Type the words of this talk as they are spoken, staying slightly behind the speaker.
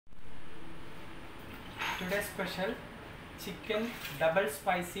Today's special chicken double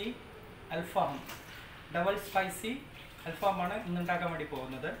spicy alfam. Double spicy alfam ആണ് ഇന്ന് ഉണ്ടാക്കാൻ വേണ്ടി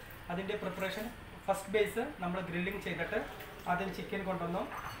പോകുന്നത്. അതിന്റെ പ്രിപ്പറേഷൻ ഫസ്റ്റ് ബേസ് നമ്മൾ ഗ്രില്ലിംഗ് ചെയ്തിട്ട് ആദ്യം ചിക്കൻ കൊണ്ടുവന്നു.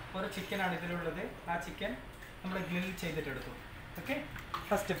 ഒരു ചിക്കൻ ആണ് ഇതിലുള്ളത്. ആ ചിക്കൻ നമ്മൾ ഗ്രിൽ ചെയ്തിട്ട് എടുത്തു. Okay,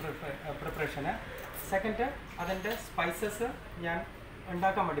 first preparation. സെക്കൻഡ് അതിന്റെ സ്പൈസസ് ഞാൻ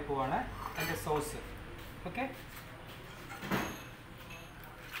ഉണ്ടാക്കാൻ വേണ്ടി പോവാണ്. അതിന്റെ സോസ്. ഓക്കേ,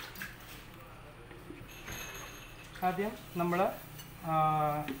 ആദ്യം നമ്മൾ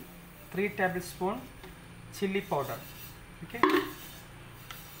 3 tablespoon chili powder. Okay,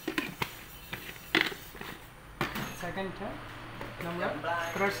 second നമ്മൾ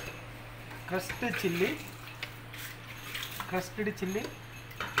crusted chili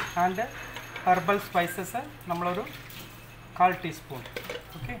and herbal spices നമ്മളൊരു 1/4 teaspoon.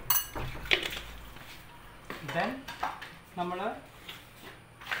 Okay, then നമ്മൾ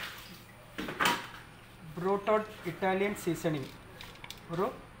brought out Italian seasoning ഒരു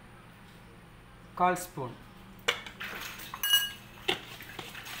 1/4 spoon.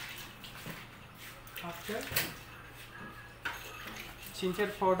 After ginger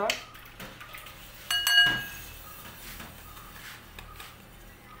powder,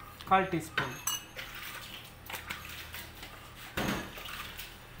 half teaspoon.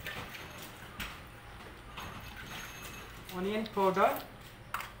 Onion powder,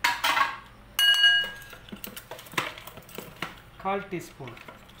 half teaspoon.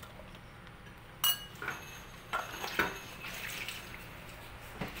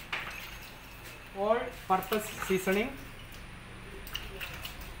 All purpose seasoning,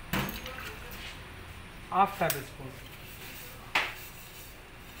 half tablespoon.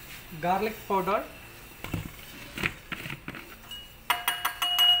 Garlic powder,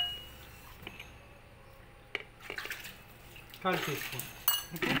 half teaspoon.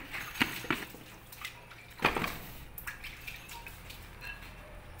 Okay,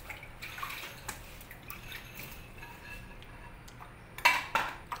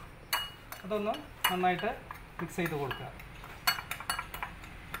 അതൊന്ന് നന്നായിട്ട് mix ചെയ്ത് കൊടുക്കുക.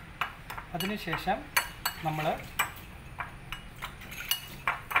 അതിനുശേഷം നമ്മൾ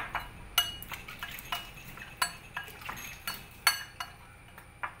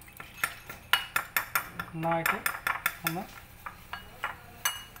നന്നായിട്ട് ഒന്ന്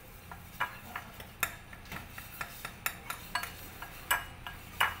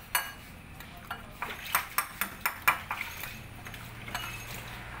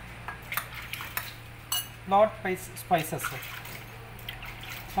നോട്ട് സ്പൈസസ്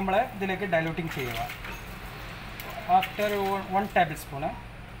നമ്മൾ ഇതിലേക്ക് ഡൈലൂട്ടിങ് ചെയ്യുക. ആഫ്റ്റർ 1 tablespoon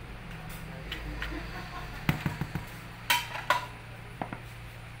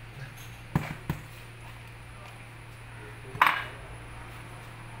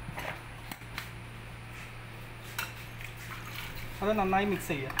അത് നന്നായി മിക്സ്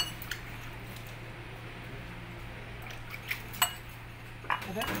ചെയ്യുക.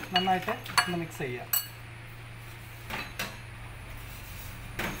 അത് നന്നായിട്ട് ഒന്ന് മിക്സ് ചെയ്യുക.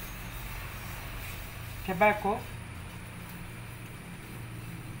 Tobacco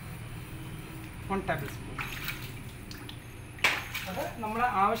 1 tablespoon. അത് നമ്മളെ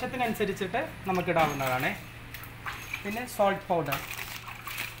ആവശ്യത്തിനനുസരിച്ചിട്ട് നമുക്കിടാവുന്നതാണ്. പിന്നെ സോൾട്ട് പൗഡർ,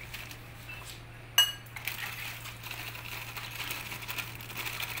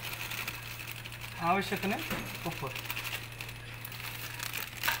 ആവശ്യത്തിന് ഉപ്പ്.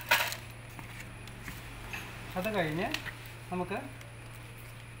 അത് കഴിഞ്ഞ് നമുക്ക്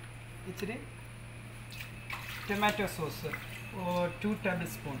ഇച്ചിരി tomato sauce 2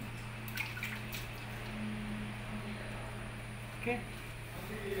 tablespoon. Okay,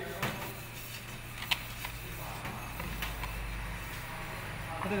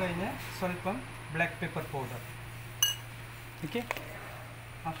 അത് കഴിഞ്ഞ് സ്വല്പം black pepper powder. Okay,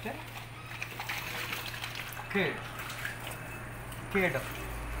 after കേട്.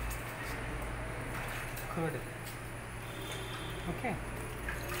 ഓക്കെ,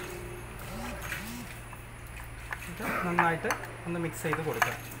 ഇത് നന്നായിട്ട് ഒന്ന് മിക്സ് ചെയ്ത്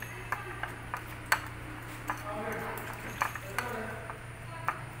കൊടുക്കുക.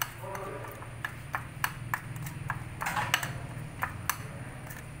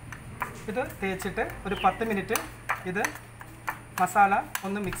 ഇത് തേച്ചിട്ട് ഒരു 10 മിനിറ്റ് ഇത് മസാല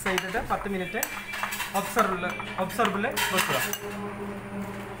ഒന്ന് മിക്സ് ചെയ്തിട്ട് 10 മിനിറ്റ് ഒബ്സർവറിൽ വെക്കുക.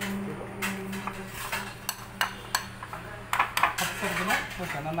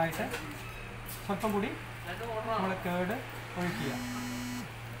 നന്നായിട്ട് സ്വല്പം കൂടി നമ്മൾ കേട് ഒഴിക്കുക.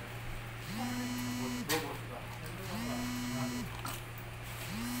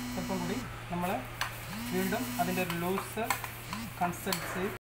 സ്വല്പം കൂടി നമ്മൾ വീണ്ടും അതിൻ്റെ ലൂസ് കൺസിസ്റ്റൻസി